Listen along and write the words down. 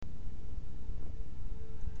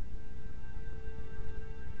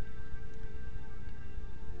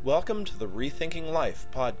Welcome to the Rethinking Life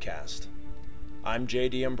podcast. I'm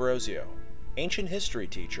J.D. Ambrosio, ancient history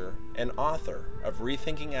teacher and author of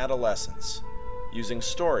Rethinking Adolescence, using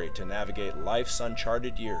story to navigate life's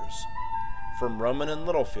uncharted years, from Rowman and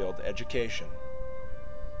Littlefield Education.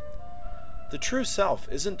 The true self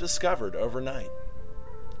isn't discovered overnight.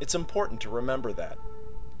 It's important to remember that.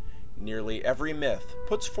 Nearly every myth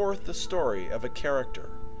puts forth the story of a character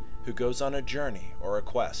who goes on a journey or a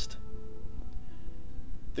quest.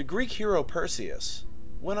 The Greek hero Perseus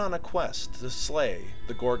went on a quest to slay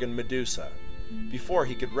the Gorgon Medusa before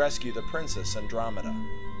he could rescue the princess Andromeda.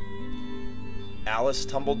 Alice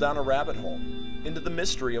tumbled down a rabbit hole into the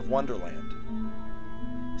mystery of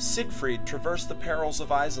Wonderland. Siegfried traversed the perils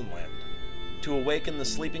of Isenland to awaken the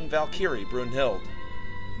sleeping Valkyrie Brunhild.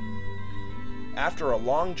 After a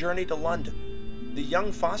long journey to London, the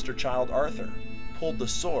young foster child Arthur pulled the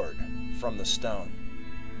sword from the stone,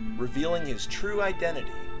 revealing his true identity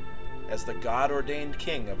as the God-ordained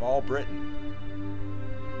king of all Britain.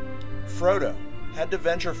 Frodo had to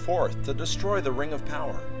venture forth to destroy the Ring of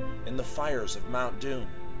Power in the fires of Mount Doom,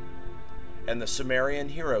 and the Sumerian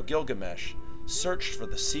hero Gilgamesh searched for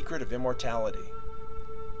the secret of immortality.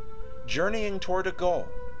 Journeying toward a goal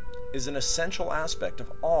is an essential aspect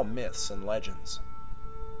of all myths and legends.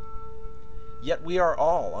 Yet we are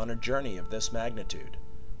all on a journey of this magnitude,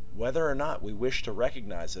 whether or not we wish to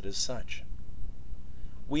recognize it as such.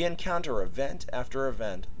 We encounter event after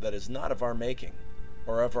event that is not of our making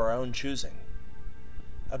or of our own choosing.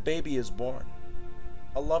 A baby is born.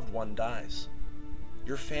 A loved one dies.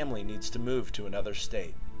 Your family needs to move to another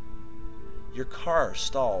state. Your car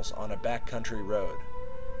stalls on a backcountry road.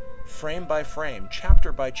 Frame by frame,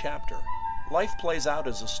 chapter by chapter, life plays out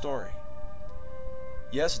as a story.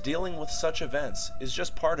 Yes, dealing with such events is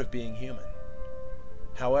just part of being human.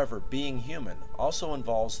 However, being human also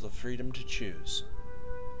involves the freedom to choose.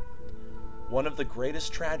 One of the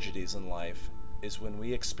greatest tragedies in life is when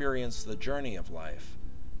we experience the journey of life,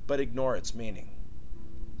 but ignore its meaning.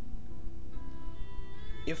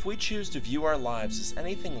 If we choose to view our lives as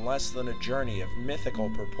anything less than a journey of mythical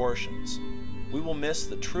proportions, we will miss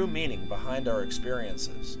the true meaning behind our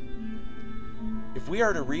experiences. If we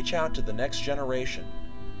are to reach out to the next generation,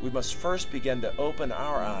 we must first begin to open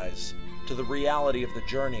our eyes to the reality of the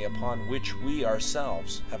journey upon which we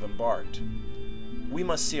ourselves have embarked. We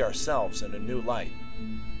must see ourselves in a new light.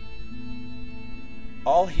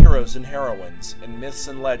 All heroes and heroines in myths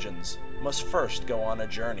and legends must first go on a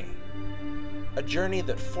journey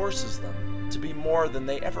that forces them to be more than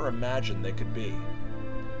they ever imagined they could be.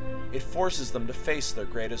 It forces them to face their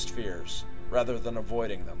greatest fears, rather than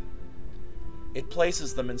avoiding them. It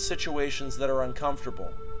places them in situations that are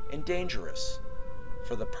uncomfortable and dangerous,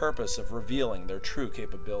 for the purpose of revealing their true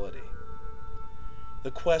capability.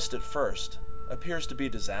 The quest at first appears to be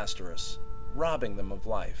disastrous, robbing them of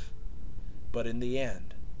life. But in the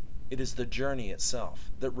end, it is the journey itself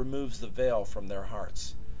that removes the veil from their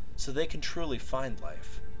hearts, so they can truly find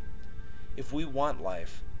life. If we want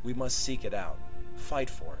life, we must seek it out, fight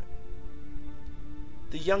for it.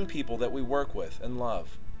 The young people that we work with and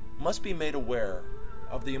love must be made aware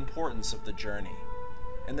of the importance of the journey,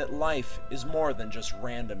 and that life is more than just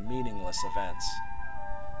random, meaningless events.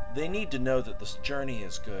 They need to know that this journey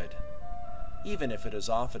is good, even if it is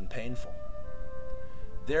often painful.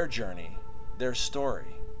 Their journey, their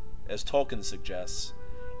story, as Tolkien suggests,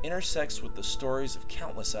 intersects with the stories of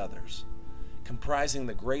countless others, comprising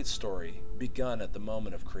the great story begun at the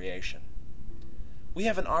moment of creation. We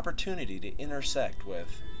have an opportunity to intersect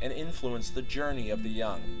with and influence the journey of the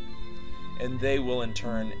young, and they will in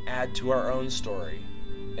turn add to our own story,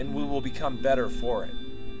 and we will become better for it.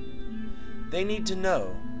 They need to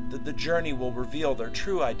know that the journey will reveal their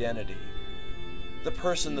true identity, the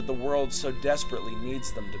person that the world so desperately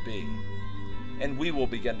needs them to be, and we will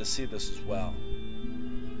begin to see this as well.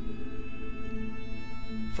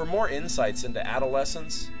 For more insights into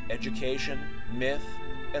adolescence, education, myth,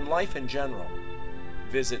 and life in general,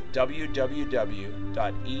 visit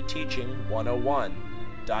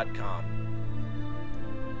www.eteaching101.com.